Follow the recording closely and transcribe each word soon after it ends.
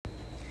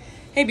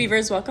Hey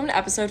Beavers, welcome to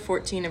episode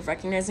 14 of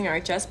Recognizing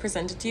RHS,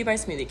 presented to you by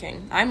Smoothie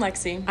King. I'm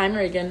Lexi. I'm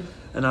Reagan.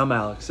 And I'm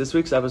Alex. This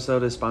week's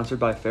episode is sponsored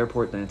by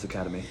Fairport Dance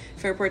Academy.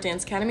 Fairport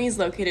Dance Academy is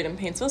located in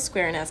Paintsville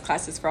Square and has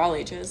classes for all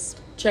ages.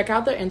 Check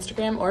out their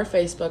Instagram or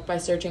Facebook by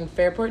searching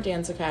Fairport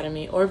Dance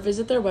Academy or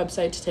visit their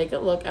website to take a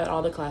look at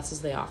all the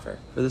classes they offer.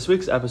 For this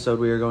week's episode,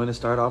 we are going to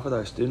start off with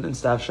our student and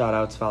staff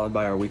shoutouts, followed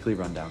by our weekly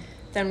rundown.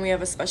 Then we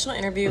have a special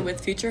interview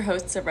with future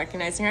hosts of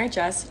Recognizing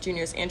RHS,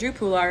 juniors Andrew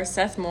Pular,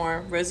 Seth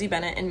Moore, Rosie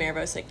Bennett, and Mayor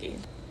Vosicki.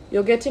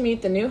 You'll get to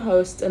meet the new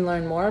hosts and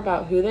learn more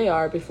about who they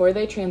are before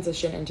they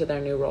transition into their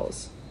new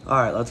roles.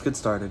 Alright, let's get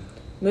started.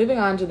 Moving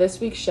on to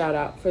this week's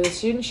shoutout. For the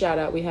student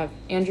shoutout, we have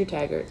Andrew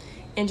Taggart.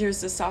 Andrew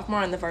is a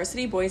sophomore on the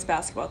varsity boys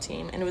basketball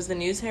team and was the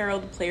News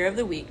Herald Player of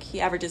the Week.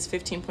 He averages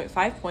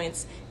 15.5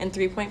 points and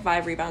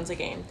 3.5 rebounds a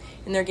game.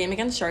 In their game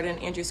against Chardon,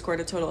 Andrew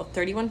scored a total of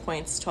 31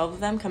 points, 12 of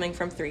them coming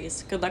from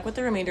threes. Good luck with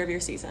the remainder of your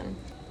season.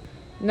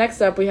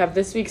 Next up, we have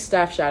this week's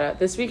staff shoutout.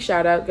 This week's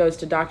shoutout goes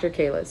to Dr.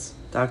 Kalis.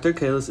 Dr.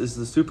 Kalis is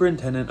the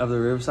superintendent of the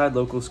Riverside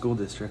Local School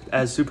District.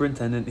 As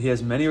superintendent, he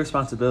has many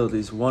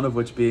responsibilities, one of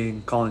which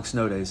being calling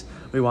snow days.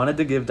 We wanted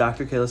to give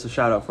Dr. Kalis a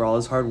shout out for all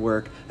his hard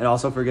work and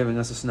also for giving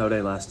us a snow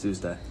day last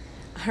Tuesday.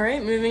 All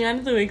right, moving on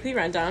to the weekly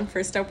rundown.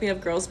 First up, we have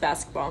girls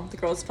basketball. The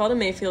girls fell to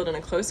Mayfield in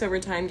a close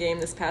overtime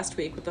game this past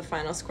week with the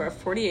final score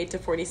of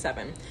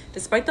 48-47.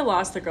 Despite the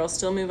loss, the girls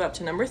still move up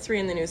to number 3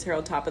 in the News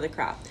Herald top of the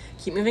crop.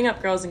 Keep moving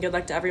up, girls, and good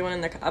luck to everyone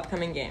in their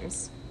upcoming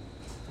games.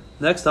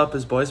 Next up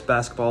is boys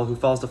basketball, who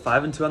falls to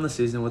 5-2 on the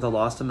season with a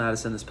loss to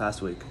Madison this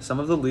past week. Some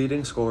of the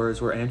leading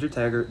scorers were Andrew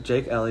Taggart,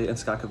 Jake Ellie, and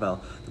Scott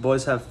Cavell. The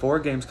boys have 4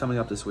 games coming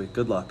up this week.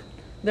 Good luck.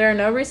 There are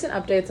no recent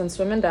updates on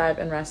swim and dive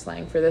and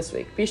wrestling for this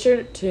week. Be sure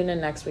to tune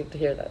in next week to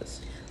hear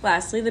those.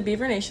 Lastly, the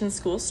Beaver Nation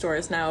School Store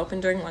is now open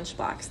during lunch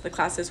blocks. The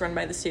class is run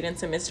by the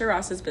students in Mr.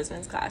 Ross's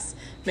business class.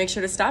 Make sure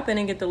to stop in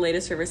and get the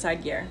latest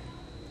Riverside gear.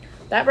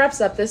 That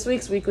wraps up this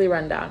week's weekly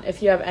rundown.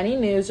 If you have any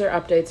news or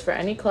updates for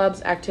any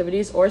clubs,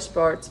 activities, or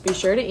sports, be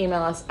sure to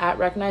email us at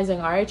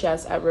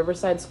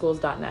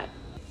recognizingrhs@riversideschools.net.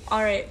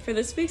 All right, for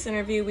this week's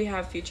interview, we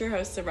have future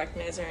hosts of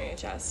Recognizing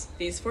RHS.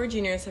 These 4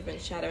 juniors have been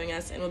shadowing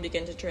us and will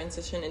begin to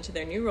transition into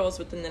their new roles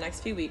within the next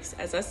few weeks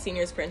as us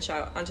seniors branch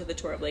out onto the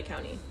tour of Lake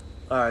County.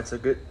 Alright, so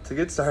to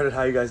get started,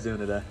 how are you guys doing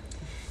today?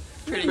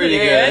 Pretty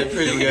good.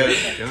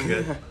 Doing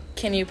good.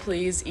 Can you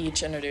please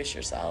each introduce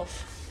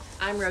yourself?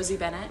 I'm Rosie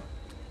Bennett.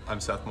 I'm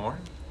Seth Moore.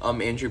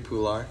 I'm Andrew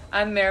Pular.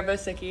 I'm Mayor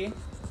Vosicki.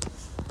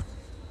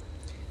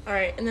 All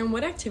right, and then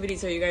what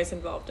activities are you guys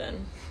involved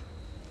in?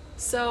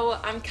 So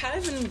I'm kind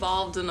of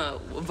involved in a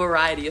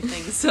variety of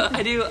things. So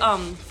I do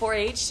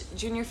 4-H,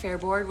 Junior Fair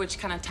Board, which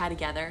kind of tie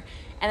together.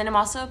 And then I'm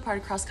also a part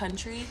of cross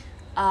country.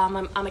 I'm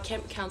a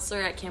camp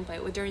counselor at Camp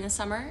Whitewood during the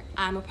summer.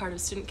 I'm a part of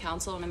student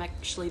council, and I'm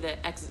actually the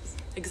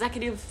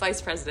executive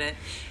vice president.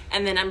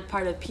 And then I'm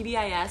part of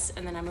PBIS,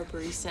 and then I'm a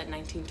barista at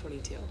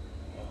 1922.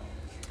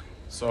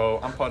 So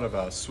I'm part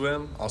of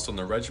swim, also in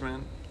the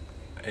regiment,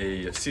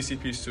 a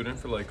CCP student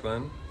for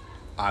Lakeland.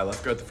 I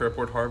lifeguard at the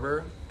Fairport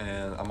Harbor,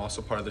 and I'm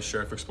also part of the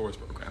Sheriff Explorers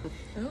program.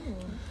 Oh.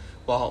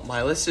 Well,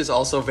 my list is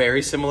also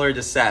very similar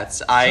to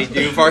Seth's. I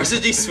do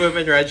varsity swim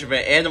and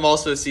regiment, and I'm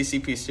also a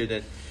CCP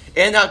student.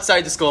 And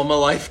outside the school, I'm a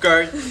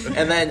lifeguard.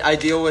 And then I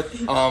deal with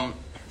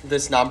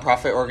this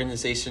nonprofit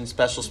organization,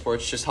 Special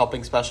Sports, just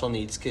helping special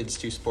needs kids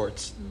do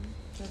sports.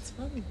 That's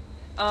fun.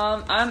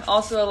 I'm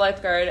also a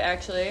lifeguard,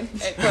 actually,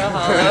 at Quail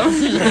Hollow.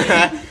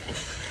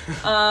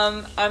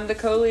 I'm the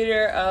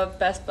co-leader of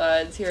Best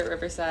Buds here at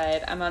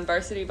Riverside. I'm on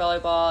varsity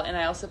volleyball, and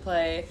I also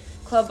play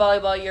club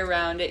volleyball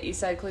year-round at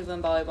Eastside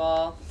Cleveland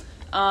Volleyball.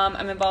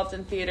 I'm involved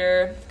in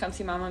theater. Come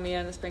see Mamma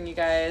Mia in the spring, you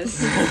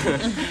guys.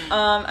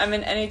 I'm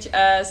in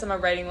NHS. I'm a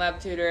writing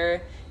lab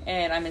tutor,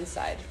 and I'm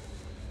inside.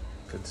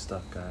 Good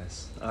stuff,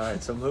 guys.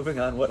 Alright, so moving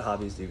on, what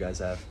hobbies do you guys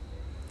have?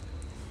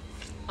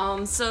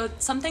 So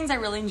some things I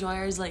really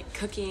enjoy is like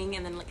cooking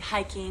and then like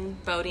hiking,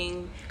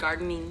 boating,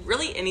 gardening,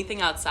 really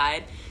anything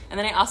outside. And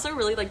then I also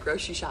really like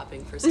grocery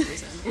shopping for some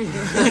reason.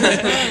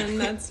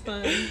 That's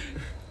fun.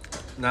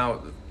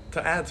 Now,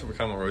 to add to what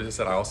Rosie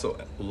said, I also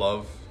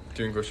love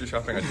doing grocery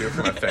shopping. I do it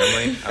for my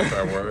family after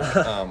I work.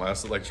 I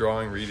also like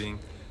drawing, reading,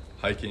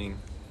 hiking,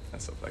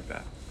 and stuff like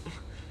that.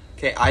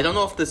 Okay, I don't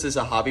know if this is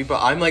a hobby,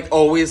 but I'm like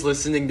always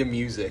listening to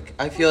music.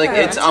 I feel like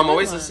I'm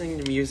always listening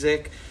to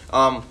music.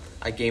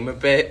 I game a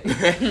bit,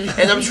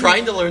 and I'm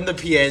trying to learn the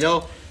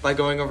piano by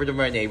going over to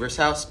my neighbor's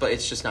house, but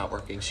it's just not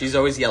working. She's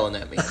always yelling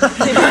at me.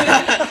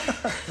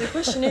 The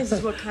question is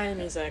what kind of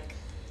music?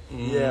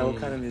 Yeah, what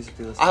kind of music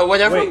do you listen to?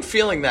 Whatever I'm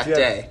feeling that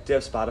day. Do you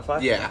have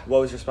Spotify? Yeah. What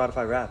was your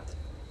Spotify Wrapped?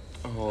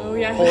 Oh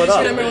yeah, Pull it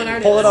up. Number one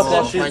artist. Pull it up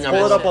while she's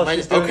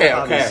doing her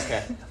hobbies.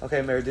 Okay.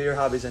 Okay, Mary, do your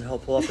hobbies and he'll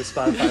pull up his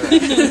Spotify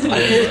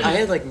Wrapped. I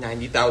had like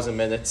 90,000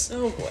 minutes.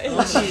 Oh boy. Oh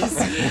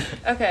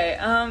jeez. Okay,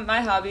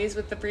 my hobbies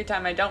with the free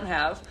time I don't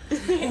have.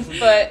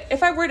 But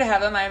if I were to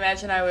have them, I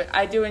imagine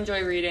I do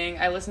enjoy reading.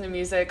 I listen to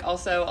music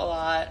also a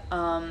lot.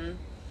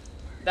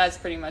 That's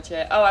pretty much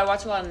it. Oh, I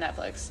watch a lot of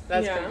Netflix.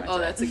 That's pretty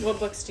much it.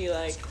 What books do you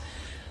like?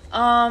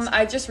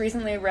 I just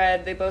recently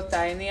read They Both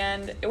Die in the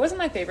End. It wasn't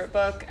my favorite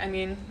book. I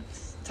mean,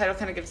 title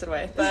kind of gives it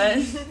away, but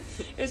it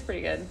was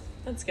pretty good.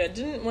 That's good.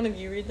 Didn't one of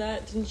you read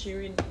that? Didn't you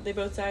read They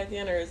Both Die at the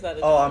End, or is that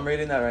Oh, I'm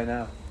reading that right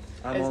now.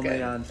 I'm It's only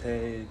good. on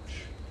page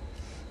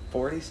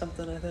 40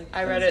 something, I think.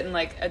 I read it in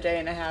like a day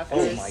and a half. It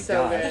Oh was my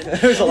so god. good.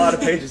 There's a lot of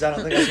pages. I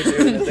don't think I can do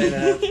it in a day and a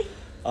half.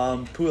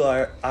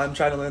 Pular, I'm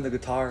trying to learn the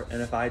guitar,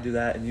 and if I do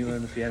that and you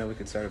learn the piano, we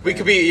could start a band. We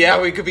could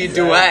be a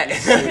duet.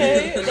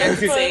 Okay, that's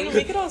could fun. sing.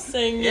 We could all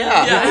sing.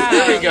 Yeah,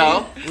 there we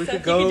go. We Seth, could you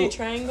could go. do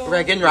triangle.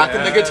 Reagan rocking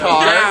the Yeah.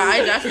 guitar. Yeah,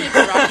 I definitely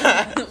could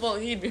rock. Well,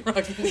 he'd be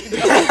rocking the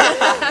guitar.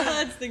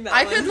 Let's think that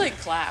I one. could like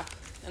clap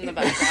in the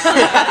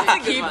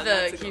background. good one,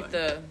 that's a good keep one.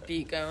 the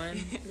beat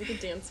going. We could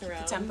dance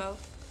around. Tempo.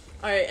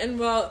 All right, and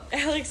while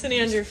Alex and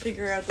Andrew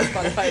figure out the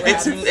Spotify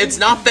rap. It's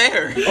not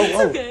there.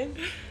 Oh, Okay.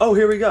 oh,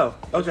 here we go.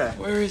 Okay.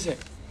 Where is it?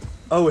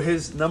 Oh,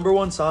 his number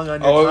one song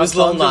on your Oh, it top was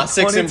Lil songs of Nas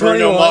X and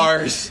Bruno 2021.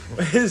 Mars.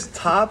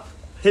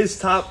 His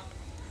top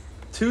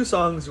two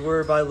songs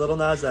were by Lil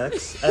Nas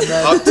X, and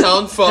then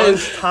Uptown Funk.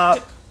 his top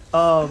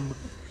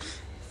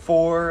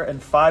 4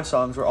 and 5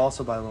 songs were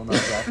also by Lil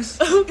Nas X.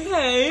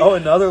 Okay. Oh,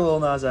 another Lil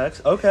Nas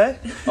X. Okay.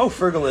 Oh,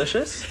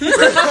 Fergalicious. This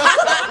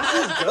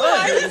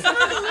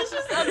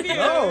is good.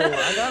 No,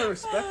 I gotta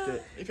respect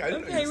it.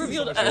 Okay,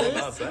 revealed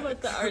artists. How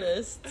about the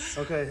artists?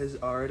 Okay, his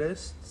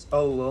artists.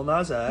 Oh, Lil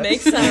Nas X.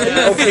 Makes sense.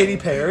 Oh, Katy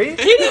Perry.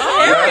 Katy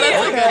Perry.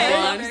 that's a Okay.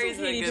 good one. Very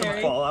Katy Good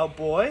Perry. Fall Out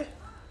Boy.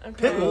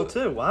 Okay. Pitbull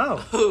too.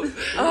 Wow. Oh,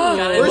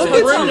 Where's look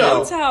at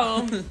Bruno?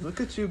 Hotel. Look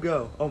at you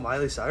go. Oh,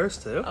 Miley Cyrus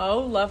too. Oh,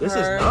 love This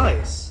her. is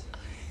nice.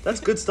 That's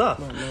good stuff.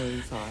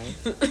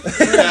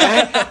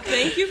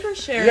 Thank you for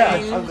sharing. Yeah,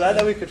 I'm glad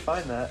that we could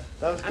find that.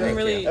 That was I'm great.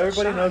 really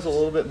Everybody shocked. knows a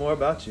little bit more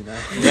about you now.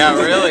 Yeah,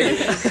 really.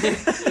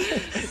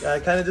 Yeah, I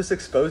kind of just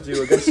exposed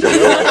you against your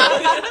will.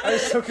 I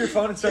just took your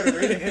phone and started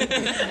reading it.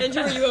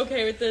 Andrew, are you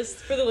okay with this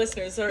for the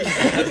listeners? Or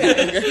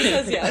okay, he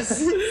says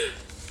yes.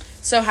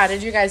 So, how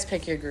did you guys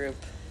pick your group?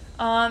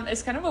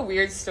 It's kind of a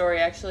weird story,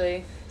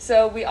 actually.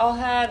 So we all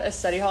had a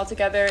study hall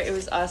together. It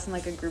was us and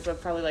like a group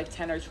of probably like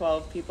 10 or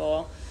 12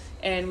 people,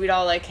 and we'd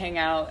all like hang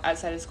out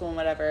outside of school and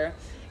whatever.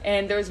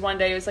 And there was one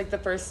day, it was like the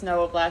first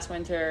snow of last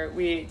winter.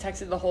 We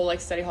texted the whole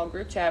like study hall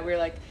group chat. We were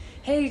like,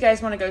 "Hey, you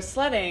guys want to go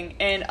sledding?"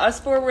 And us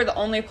 4 were the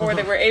only 4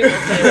 that were able to.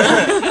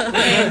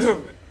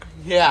 And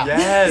Yeah.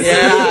 Yes.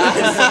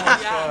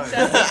 Yeah.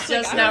 Seth is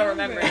just now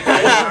remembering.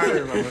 I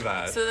remember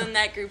that. So then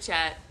that group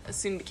chat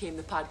soon became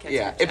the podcast.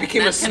 Yeah, group it chat.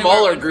 became And a that's kinda where it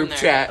smaller went from group there.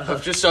 chat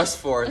of just us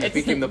 4 that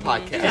became the It's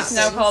podcast.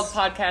 now called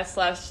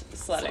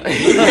podcast/sledding.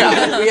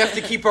 Yeah, we have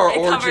to keep our It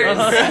origin.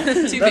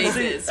 covers two That's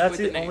bases. that's with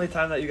the the name. only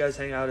time that you guys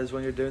hang out is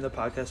when you're doing the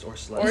podcast or Or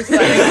sledding.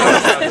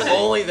 sledding.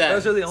 Only that.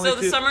 Those are the only So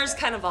the two. summer's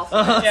kind of off.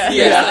 Yeah.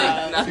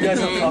 Yeah. You guys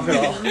don't talk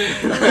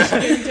at all.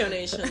 Big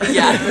donation.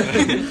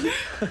 Yeah.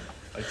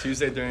 Like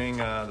Tuesday during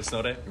the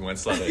snow day, we went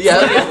sledding. Yeah.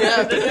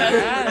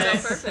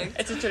 So perfect.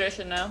 It's a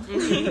tradition now.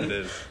 It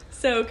is.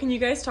 So, can you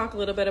guys talk a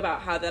little bit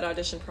about how that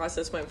audition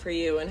process went for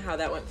you and how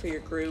that went for your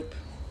group?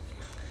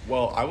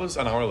 Well, I was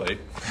an hour late.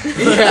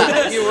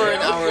 Yeah, you were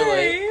an hour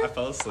late. I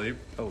fell asleep.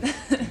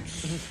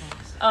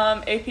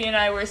 AP and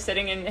I were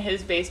sitting in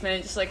his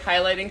basement, just like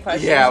highlighting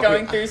questions, Yeah,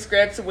 going through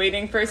scripts,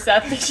 waiting for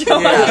Seth to show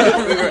up.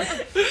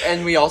 Yeah,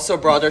 and we also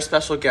brought our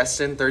special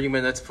guest in 30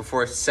 minutes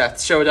before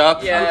Seth showed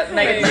up. Yeah,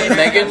 Megan.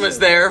 Megan was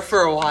there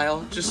for a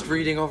while, just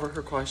reading over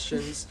her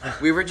questions.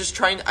 We were just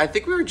trying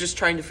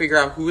to figure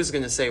out who was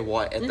going to say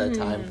what at that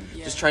time.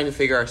 Yeah. Just trying to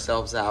figure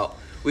ourselves out.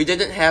 We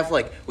didn't have,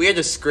 we had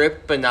a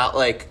script, but not,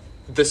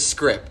 the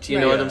script. You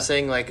know Right. what I'm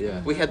saying?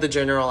 Yeah. We had the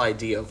general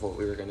idea of what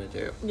we were going to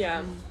do.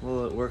 Yeah.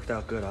 Well, it worked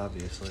out good,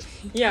 obviously.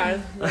 Yeah,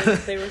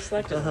 they were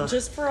selected.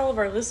 Just for all of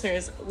our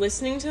listeners,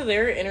 listening to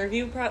their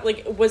interview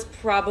was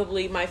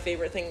probably my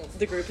favorite thing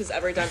the group has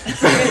ever done.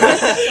 It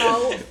was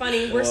so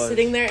funny. We're was.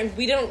 sitting there and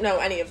we don't know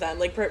any of them.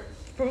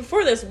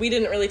 Before this, we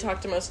didn't really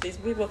talk to most of these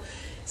people.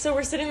 So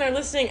we're sitting there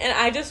listening, and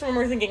I just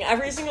remember thinking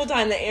every single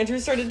time that Andrew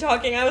started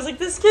talking, I was like,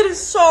 "This kid is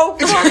so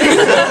funny."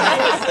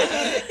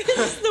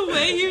 Just the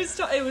way he was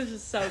talking, it was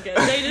just so good.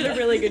 They did a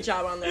really good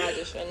job on their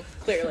audition,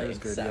 clearly. It was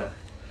good, so. yeah.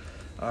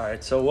 All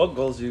right, so what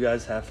goals do you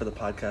guys have for the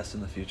podcast in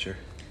the future?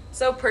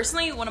 So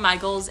personally, one of my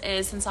goals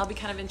is, since I'll be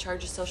kind of in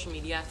charge of social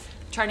media,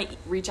 trying to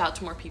reach out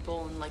to more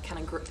people and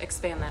kind of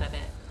expand that a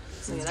bit.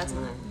 So yeah, that's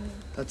mine.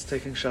 That's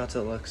taking shots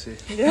at Lexi.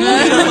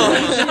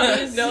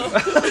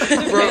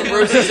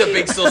 Rosie's a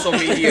big social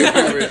media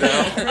guru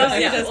now.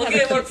 Yeah, We'll have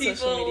get a more cute people.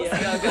 social media. We'll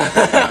see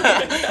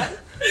how it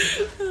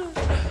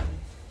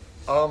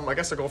goes. I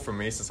guess a goal for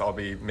me, since I'll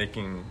be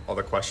making all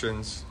the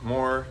questions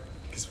more,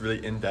 just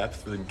really in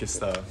depth, really gets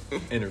the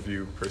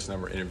interview person that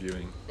we're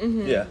interviewing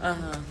Yeah.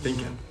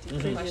 thinking.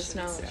 Previous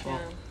knowledge, yeah.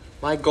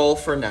 My goal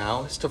for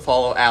now is to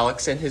follow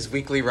Alex in his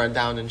weekly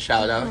rundown and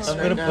shout-outs I'm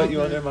right gonna now. put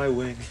you under my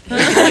wing.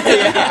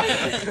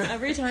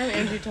 Every time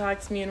Andrew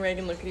talks, me and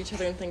Reagan look at each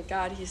other and think,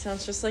 God, he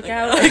sounds just like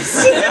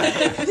Alex.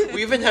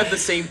 We even have the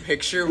same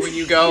picture when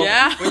you go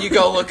Yeah.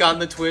 look on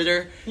the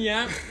Twitter.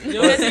 Yeah.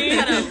 You'll see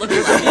kind of look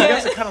You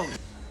guys are kind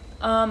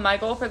of My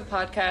goal for the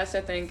podcast,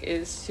 I think,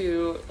 is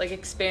to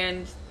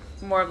expand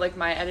more of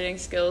my editing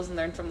skills and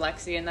learn from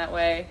Lexi in that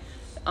way.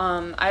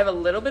 I have a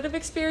little bit of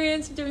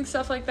experience doing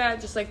stuff like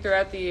that, just like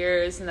throughout the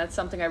years, and that's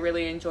something I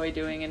really enjoy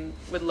doing and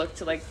would look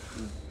to like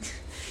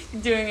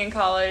doing in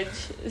college.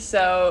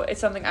 So it's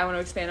something I want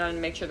to expand on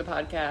and make sure the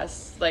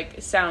podcast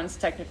like sounds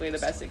technically the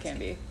best it can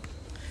be.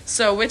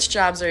 So which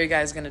jobs are you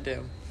guys going to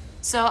do?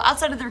 So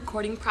outside of the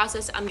recording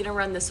process, I'm going to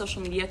run the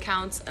social media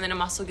accounts, and then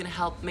I'm also going to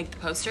help make the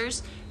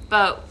posters.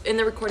 But in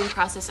the recording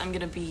process, I'm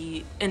going to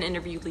be an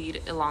interview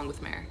lead along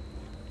with Mare.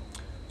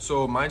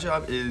 So my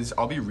job is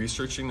I'll be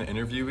researching the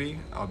interviewee.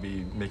 I'll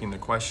be making the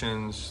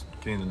questions,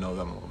 getting to know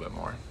them a little bit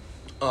more.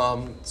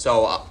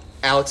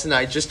 Alex and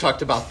I just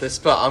talked about this,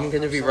 but I'm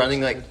going to be running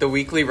like the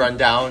weekly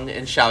rundown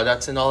and shout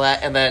outs and all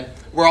that. And then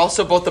we're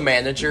also both the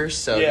managers,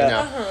 so Yeah. you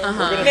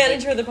know.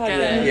 Manager of the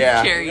podcast.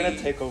 Yeah. Carrie. We're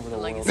gonna take over the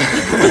Like world.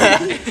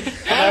 it's-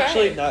 I'm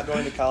actually not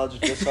going to college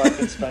just so I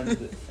can spend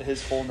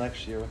his whole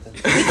next year with him.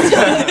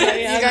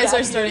 You guys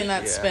are starting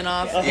that Yeah.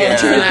 spin-off. Yeah.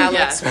 Andrew and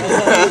Alex.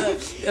 Yeah.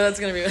 Yeah, that's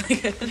going to be really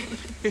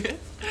good.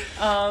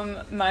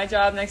 My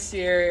job next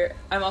year,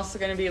 I'm also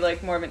going to be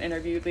like more of an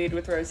interview lead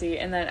with Rosie,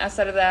 and then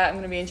outside of that, I'm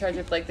going to be in charge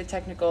of like the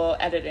technical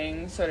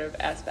editing sort of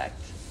aspect.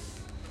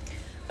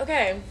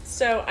 Okay,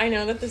 so I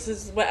know that this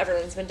is what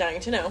everyone's been dying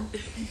to know.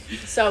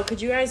 So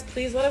could you guys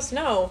please let us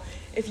know,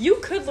 if you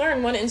could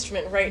learn one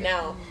instrument right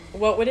now,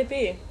 what would it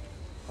be?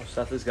 Oh,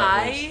 Seth has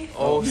got his.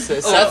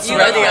 Seth's you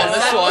ready go. on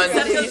this one.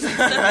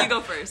 Seth, you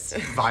go first.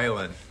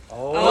 Violin.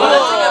 Oh.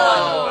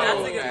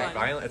 That's a good one.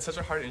 Violin. It's such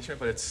a hard instrument,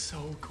 but it's so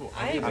cool.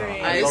 I agree.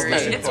 I love agree.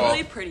 that. It's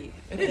really pretty.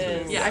 It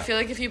is. Yeah, I feel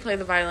like if you play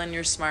the violin,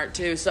 you're smart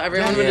too. So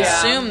everyone would Yeah.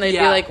 assume they'd be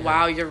Yeah. like,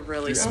 "Wow, you're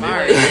really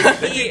smart."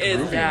 He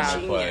is Yeah. a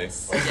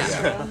genius.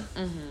 Yeah.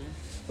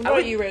 What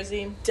about you,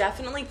 Rosie?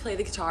 Definitely play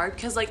the guitar,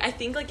 because like I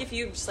think like if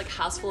you just like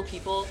house full of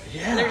people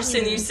Yeah. and they're just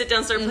sitting, you sit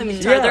down, start playing the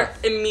guitar, Yeah. they're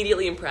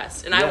immediately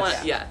impressed, and I want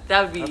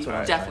that would be That's what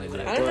I definitely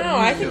find. what I don't know.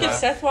 I think if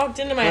Seth walked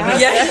into my house,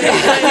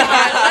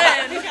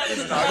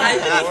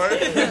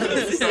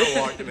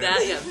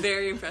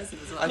 very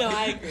impressive as well. no,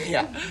 I agree.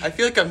 Yeah, I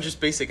feel like I'm just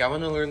basic. I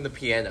want to learn the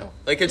piano.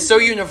 Like it's so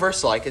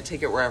universal. I could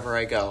take it wherever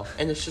I go,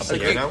 and it's just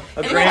like Piano?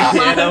 A grand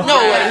piano. No,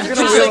 like, You're gonna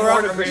just wheel like-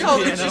 around a grand no,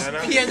 piano. there's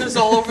just pianos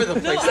all over the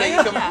place that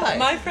you can play.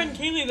 My friend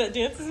Kaylee that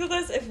dances with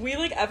us, if we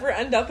like ever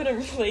end up in a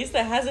place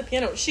that has a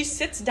piano, she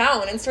sits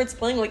down and starts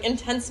playing like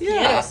intense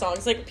piano Yeah.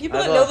 songs. Like people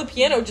I that love- know the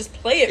piano just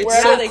play it It's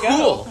wherever so they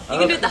cool. go. You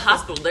can do it at the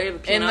hospital. They have a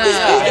piano. the-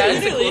 That's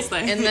the Yeah. coolest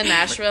thing. In the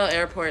Nashville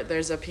airport,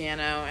 there's a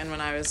piano, and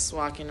when I was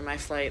walking to my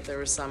flight, there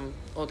was some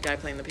old guy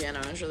playing the piano.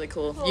 It was really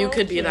cool. You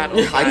could be that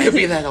old guy. I could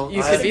be that old.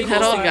 You I- could be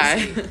that old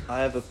guy. I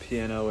have a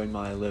piano in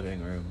my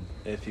living room.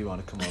 If you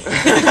want to come over,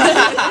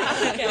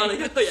 Yeah.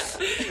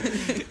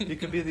 you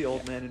can be the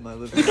old man in my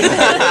living room.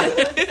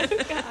 What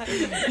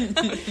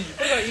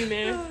about you,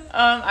 man?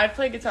 I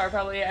play guitar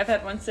probably. I've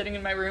had one sitting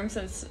in my room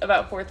since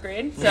about 4th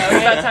grade, so it's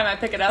about time I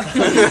pick it up.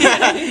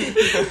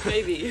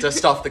 Maybe.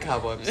 Dust off the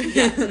cobwebs.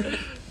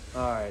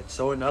 All right.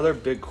 So another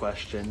big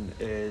question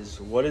is,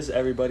 what is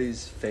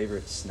everybody's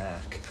favorite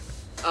snack?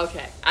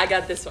 Okay, I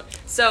got this one.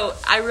 So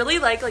I really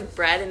like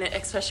bread, and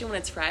especially when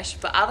it's fresh.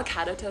 But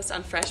avocado toast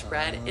on fresh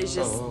bread is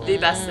just the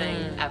best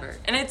thing ever.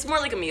 And it's more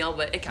like a meal,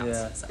 but it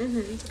counts. Yeah.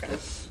 So.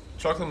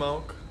 Chocolate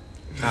milk,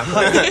 apple,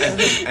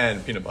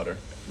 and peanut butter.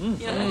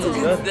 Yeah, that's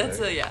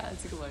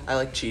a good one. I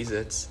like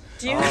Cheez-Its.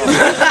 Do you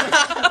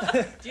have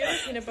a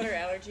peanut butter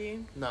allergy?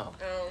 No.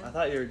 I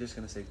thought you were just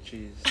gonna say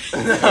cheese.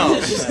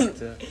 No.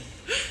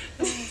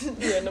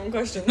 Random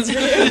questions. You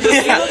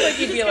look like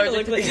you'd be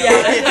allergic to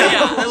peanut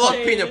butter. I love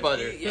peanut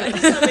butter. I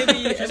just thought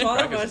maybe if all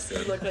of us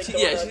would look like the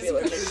Yeah, one that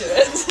would be she's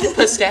allergic to it.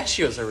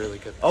 Pistachios are really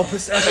good. Oh,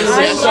 pistachios.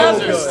 I Pistachios are love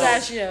so good.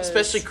 pistachios.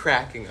 Especially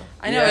cracking them.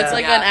 I know, it's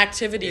like Yeah. an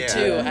activity Yeah.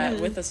 too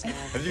with a snack.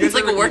 Have you guys It's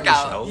like ever a eaten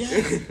workout. shells?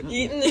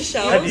 Eating the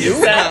shells. Have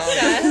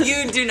you?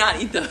 You do not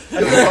eat those.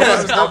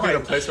 Sometimes I'll be in a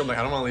place where I'm like,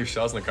 I don't want to leave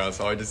shells in the car,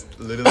 so I just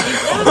literally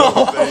eat the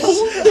whole thing.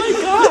 Oh my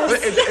god! But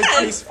it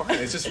tastes fine.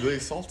 It's just really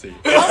salty.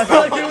 I feel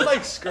like it would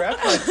like scratch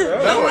my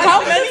throat. No,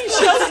 How many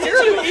shells do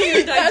you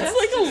eat? That's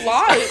like a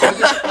lot. I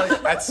just,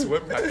 like, at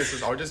swim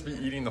practices, I'll just be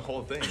eating the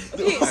whole thing.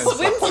 Okay,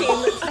 swim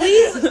team,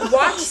 please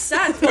watch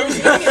Seth while he's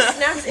eating his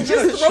snacks and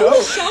just throw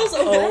the shells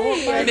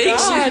away. my Make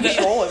God. sure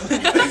Control him.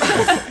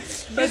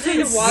 That's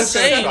need to watch This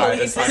Seth is while fine.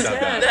 he eats It's his not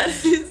that bad.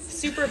 snacks.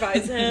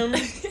 Supervise him.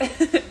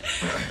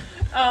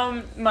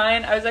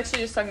 Mine, I was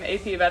actually just talking to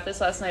AP about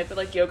this last night, but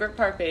like yogurt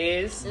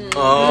parfaits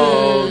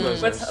Oh,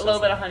 those with are a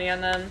little bit of honey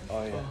on them.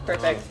 Oh yeah.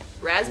 Perfect.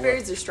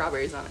 Raspberries or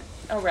strawberries on it?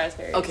 Oh,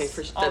 raspberries. Okay,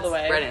 for sure. All the That's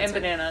way. right And answer.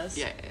 bananas.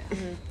 Yeah.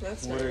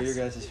 That's What are your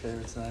nice. guys'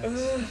 favorite snacks? I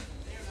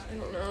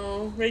don't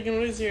know. Reagan,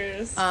 what is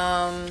yours?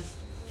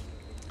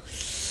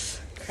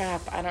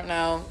 Crap, I don't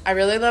know. I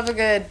really love a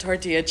good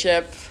tortilla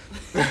chip,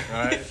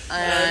 Alright.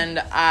 and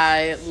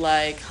I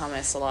like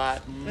hummus a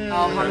lot.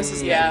 Oh, hummus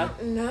is Yeah.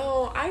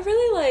 No, I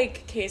really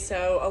like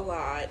queso a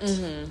lot.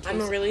 Mm-hmm.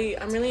 I'm really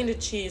into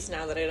cheese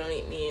now that I don't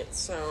eat meat,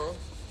 so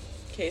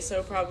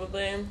queso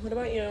probably. What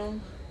about you?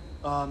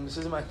 This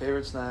isn't my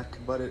favorite snack,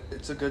 but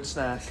it's a good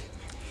snack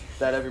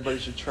that everybody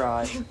should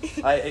try.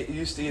 I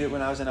used to eat it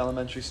when I was in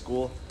elementary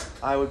school.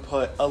 I would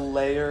put a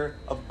layer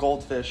of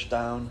goldfish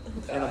down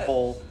in a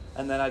bowl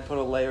and then I'd put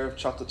a layer of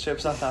chocolate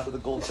chips on top of the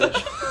goldfish,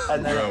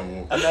 and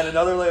Bro. then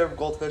another layer of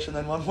goldfish, and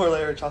then one more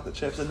layer of chocolate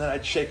chips, and then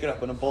I'd shake it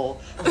up in a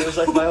bowl. And it was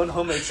like my own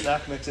homemade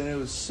snack mix, and it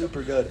was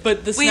super good.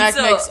 But the Wait, snack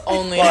so- mix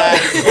only had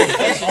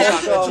goldfish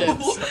and chocolate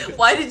Also- chips.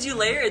 Why did you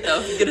layer it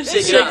though? If you're gonna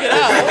shake, Shake it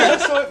up.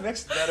 Just so it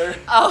mixed better.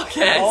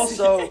 Okay.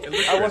 Also,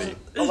 looked I wasn't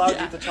allowed to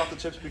Yeah. eat the chocolate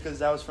chips because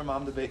that was for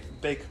Mom to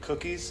bake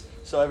cookies.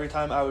 So every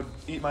time I would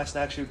eat my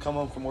snack, she would come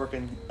home from work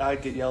and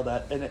I'd get yelled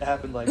at, and it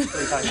happened like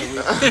 3 times a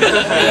week.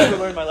 I never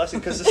learned my lesson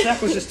because the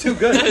snack was just too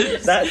good.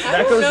 That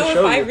I goes don't know to if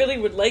show I you. really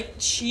would like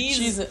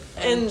cheese,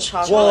 and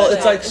chocolate. Well,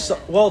 it's like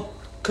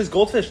because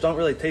goldfish don't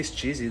really taste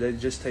cheesy; they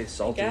just taste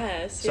salty.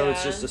 guess, So it's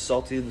yeah. just the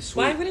salty and the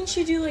sweet. Why wouldn't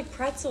you do like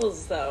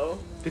pretzels though?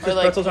 Because Or,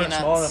 like, pretzels aren't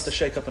small peanuts. enough to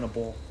shake up in a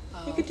bowl,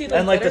 You could do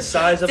and like the butter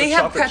size of They a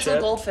have chocolate pretzel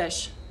chip.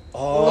 goldfish.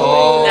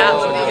 Oh, That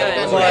would be good.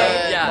 good.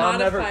 But Yeah. Mom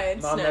never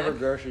Modified never snack.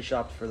 grocery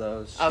shopped for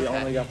those. She Okay.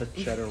 only got the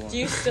cheddar one. Do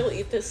you still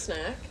eat this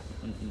snack?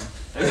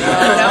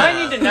 Now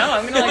I need to know.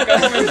 I'm gonna like go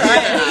home and try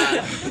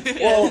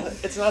it. Well,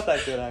 it's not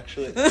that good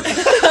actually. I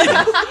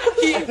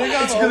think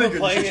I'm really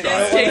overplaying good. it. I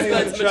don't want Taste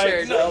anyone buds to try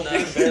matured it. I'll be from the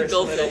embarrassed when I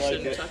goldfish don't like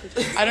and it. chocolate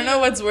chips. I don't know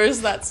what's worse,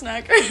 that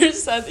snack or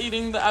Seth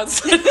eating the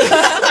outside of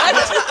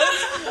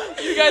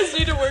the You guys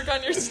need to work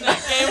on your snack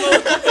game a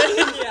little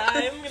bit. Yeah,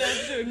 I'm gonna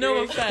have to agree.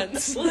 No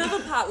offense. We'll have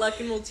a potluck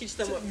and we'll teach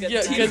them what good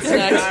Yeah, snacks good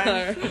are.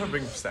 snacks I'm gonna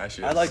bring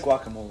pistachios. I like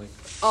guacamole.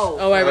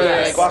 Oh, I really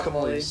Yes. like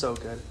Guacamole is so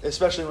good,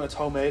 especially when it's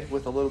homemade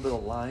with a little bit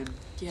of lime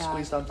Yeah.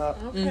 squeezed on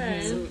top.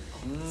 Okay.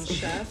 Mm.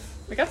 Chef.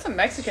 We got some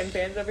Mexican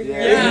fans over here.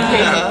 Yeah.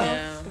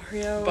 Yeah.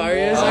 Barrio.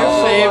 Barrio's Oh.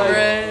 our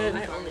favorite.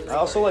 I only I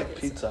also like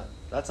Barrios. pizza.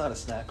 That's not a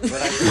snack, but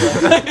I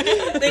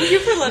Thank you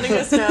for letting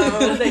us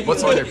know. That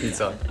What's you on your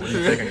pizza? What do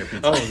you take on your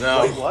pizza? Oh like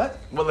no. what?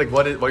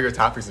 What are your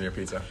toppings in your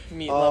pizza?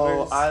 Meat Oh,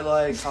 lovers. I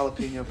like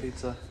jalapeno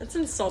pizza. That's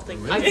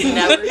insulting. I've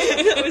never.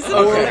 That was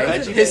Or Okay. veggie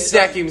His pizza.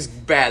 snack game's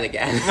bad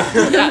again.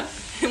 Yeah.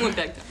 It went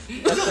back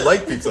down. I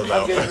like pizza I'm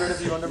though. getting rid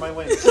of you under my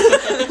wing. Are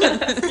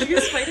you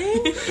guys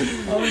fighting?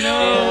 Oh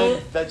no.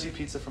 And veggie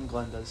pizza from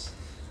Glenda's.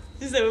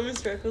 Is that what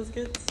Mr. Eccles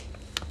gets?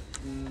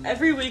 Mm,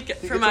 Every week He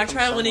for gets mock it from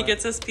trial, when he somewhere.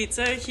 gets us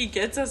pizza, he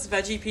gets us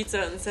veggie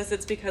pizza and says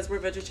it's because we're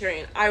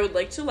vegetarian. I would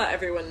like to let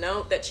everyone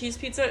know that cheese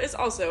pizza is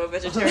also a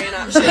vegetarian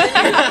option. You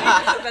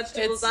can put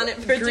vegetables It's on it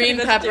for it to be green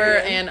pepper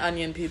vegetarian. and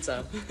onion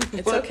pizza.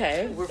 It's But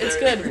okay. we're It's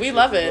very good. We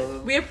love it. appreciative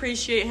of We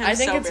appreciate him I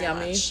think so it's very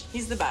yummy. much.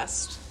 He's the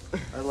best.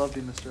 I love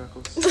you, Mr.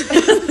 Eccles.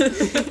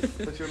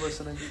 If you're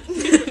listening.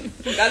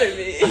 Better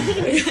be.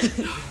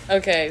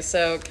 Okay,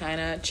 so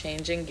kind of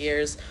changing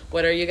gears.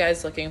 What are you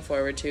guys looking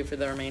forward to for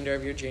the remainder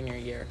of your junior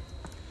year?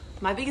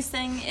 My biggest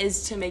thing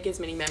is to make as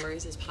many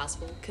memories as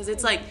possible because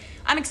it's like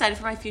I'm excited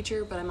for my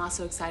future, but I'm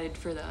also excited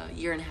for the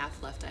year and a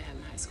half left I have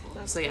in high school.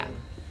 So yeah,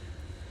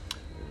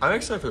 I'm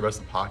excited for the rest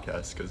of the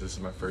podcast because this is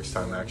my first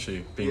time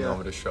actually being Yeah.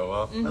 able to show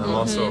up, and I'm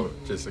also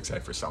just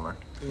excited for summer.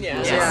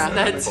 Yeah. Yeah. Looking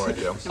That's- forward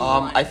to.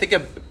 I think a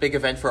big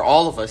event for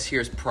all of us here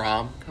is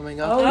prom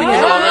coming up. Oh, we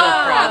can all go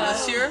to prom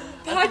this year.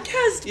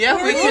 Podcast. Yeah,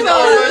 we for can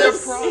all go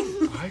us. to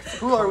prom.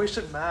 Who are we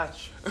should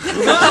match?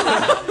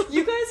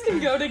 You guys can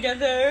go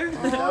together.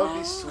 Oh, that would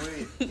be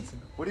sweet.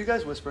 What are you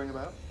guys whispering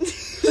about?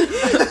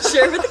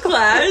 Share with the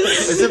class.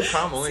 Is it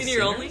prom only?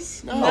 senior only.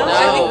 seniors? No,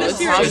 I think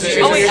this year it's is just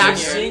junior. Oh, wait, junior.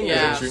 actually?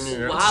 Yeah. Is it junior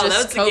year? Wow, It's that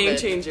just was a game COVID,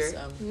 changer.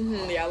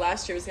 so. Yeah,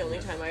 last year was the only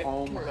time I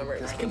Oh can my remember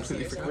it was God.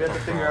 completely We summer. have to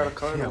figure out a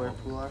color to wear,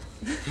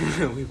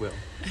 Pular. We will.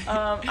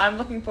 I'm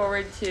looking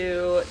forward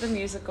to the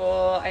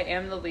musical. I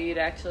am the lead,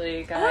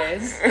 actually,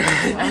 guys. There,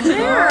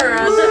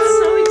 that's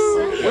so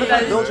exciting. What if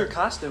I build your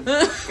costume?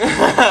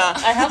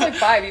 I have like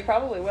 5. You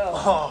probably will.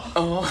 Oh,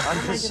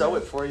 I'm gonna sew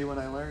it for you when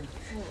I learn.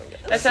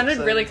 That sounded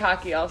exciting. really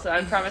cocky. Also,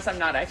 I promise I'm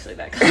not actually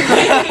that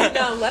cocky.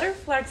 No, let her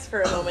flex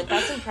for a moment.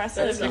 That's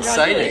impressive. That's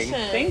exciting.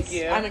 Congratulations. Thank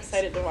you. I'm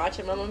excited to watch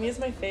it. Mamma Mia is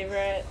my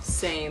favorite.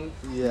 Same.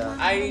 Yeah.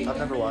 I I've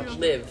never watched it.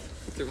 live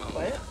through Mamma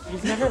Mia.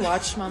 You've never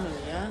watched Mamma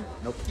Mia?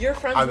 You're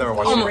friends I've never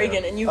with watched Liam it.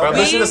 Reagan, and you But I've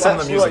listened to some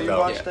of the That's music what, you though.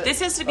 watched it? This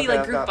has to be Okay, like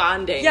I've group got-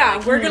 bonding. Yeah,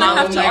 Like, we're gonna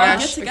Mamma have to Mia. all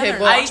gosh. get Okay, together.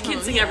 well, I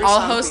can sing every I'll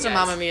song. host for a you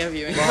guys. Mamma Mia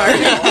viewing party.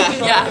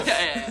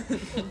 Yeah.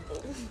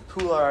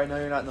 Pular, I know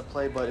you're not in the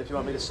play, but if you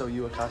want me to sew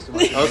you a costume,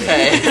 I can.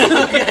 Okay.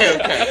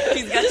 okay.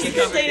 He's got you Just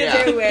covered. say to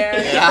Yeah. Jay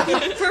wear Yeah.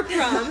 for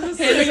prom.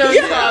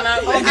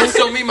 You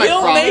sew me my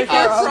You'll prom make your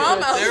costume. prom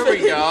There we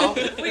go.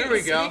 Wait, There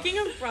we go. Speaking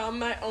of prom,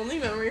 my only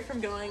memory from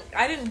going,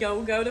 I didn't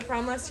go to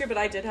prom last year, but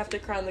I did have to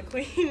crown the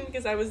queen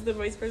because I was the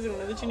vice president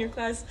of the junior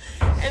class.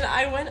 And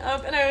I went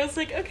up and I was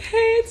like, okay,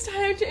 it's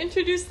time to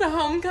introduce the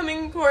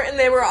homecoming court. And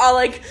they were all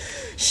like,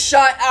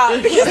 shut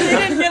up, because they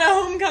didn't get a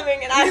homecoming.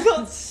 And I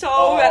felt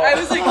so bad. I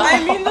was like,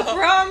 I mean the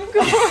prom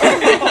court.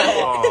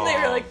 And they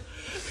were like,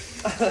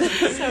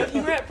 so if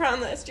you were at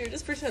prom last year,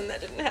 just pretend that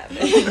didn't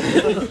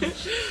happen.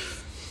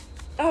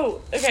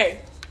 Oh, okay.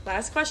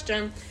 Last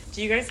question.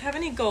 Do you guys have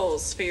any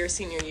goals for your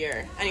senior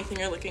year? Anything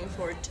you're looking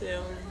forward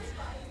to?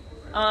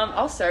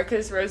 I'll start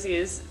because Rosie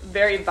is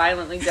very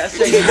violently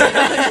gesturing.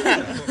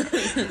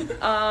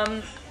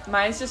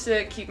 Mine's just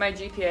to keep my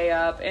GPA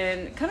up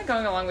and kind of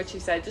going along with what you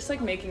said, just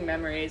like making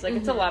memories. Like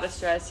it's a lot of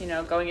stress,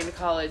 going into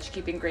college,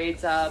 keeping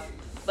grades up.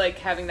 like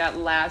having that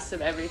last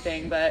of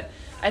everything, but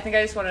I think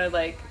I just want to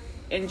like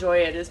enjoy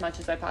it as much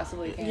as I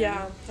possibly can.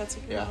 Yeah, that's a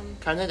good Yeah, one.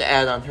 kind of to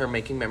add on her,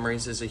 making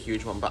memories is a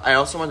huge one. But I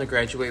also want to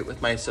graduate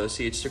with my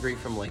associate's degree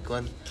from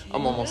Lakeland.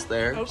 I'm almost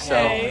there,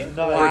 Okay.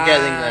 so we're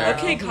getting there.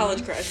 Okay,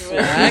 college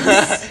graduate.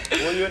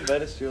 Will you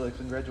invite us to your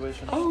Lakeland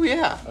graduation? Oh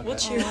yeah. We'll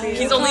cheer for you.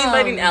 He's only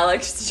inviting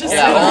Alex. Just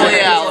Yeah, only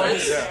That's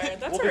Alex. all right.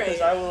 That's Well, all because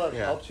right. I will have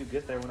Yeah. helped you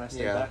get there when I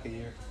stay Yeah. back a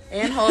year.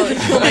 And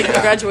he'll make the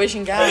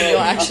graduation gown. You'll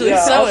actually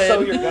Yeah, sew I'll it. sew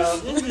your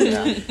gown.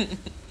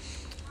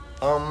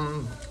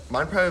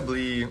 Mine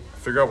probably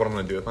figure out what I'm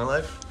gonna do with my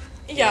life.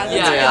 Yeah, that's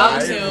Yeah, good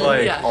I'm too. I'm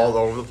like Yeah. all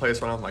over the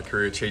place right now. My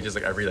career changes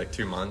like every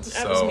 2 months,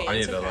 That was so me, I need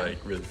it's to okay. like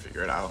really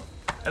figure it out,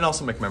 and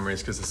also make memories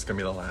because this is gonna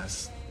be the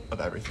last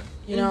of everything.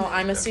 You know,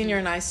 I'm a senior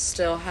and I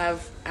still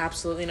have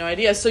absolutely no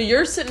idea. So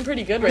you're sitting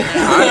pretty good right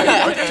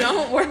now.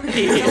 Don't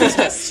worry. Don't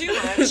stress too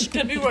much.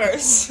 Could be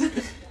worse.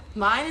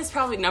 Mine is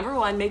probably number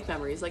one, make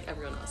memories like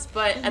everyone else.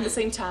 But at the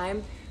same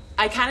time,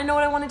 I kind of know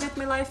what I want to do with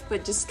my life,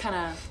 but just kind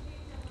of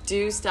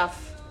do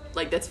stuff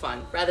like that's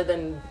fun rather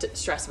than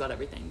stress about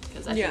everything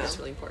because I Yeah. think that's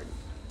really important.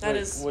 That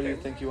is. What do you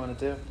think you want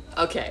to do?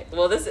 Okay,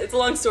 well, it's a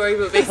long story,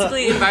 but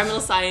basically environmental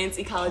science,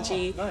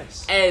 ecology.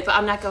 Nice. But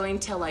I'm not going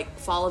till like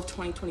fall of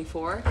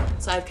 2024,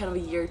 so I have kind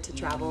of a year to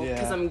travel because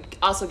Yeah. I'm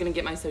also going to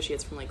get my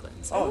associates from Lakeland.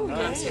 So Oh, I'm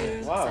nice.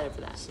 super Wow. excited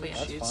for that. But yeah,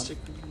 That's fun.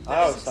 I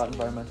always thought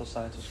environmental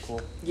science was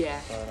cool. yeah,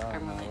 But I don't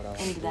I'm know really what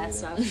I into wanna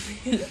that do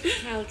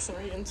stuff. Alex,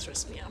 sorry, you didn't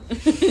stress me out.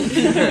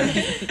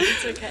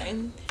 It's okay.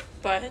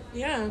 But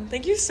yeah,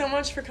 thank you so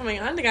much for coming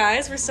on,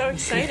 guys. We're so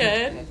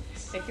excited.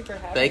 Thank you for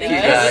having Thank me. you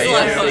Yeah, guys. this is a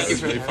lot of fun. Thank you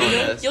for Really fun.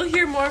 this. You'll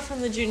hear more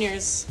from the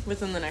juniors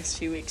within the next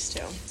few weeks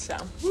too. So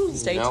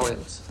stay Know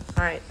tuned. it.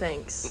 All right,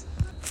 thanks.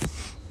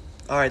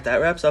 All right, that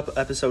wraps up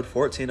episode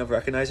 14 of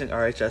Recognizing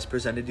RHS,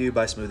 presented to you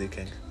by Smoothie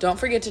King. Don't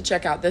forget to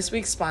check out this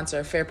week's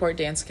sponsor, Fairport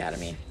Dance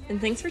Academy. And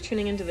thanks for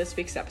tuning into this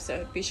week's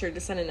episode. Be sure to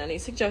send in any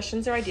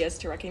suggestions or ideas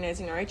to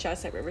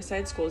recognizingRHS at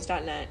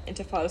riversideschools.net and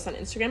to follow us on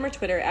Instagram or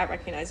Twitter at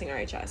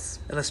recognizingRHS.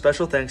 And a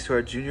special thanks to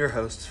our junior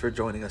hosts for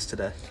joining us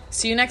today.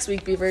 See you next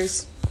week,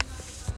 Beavers.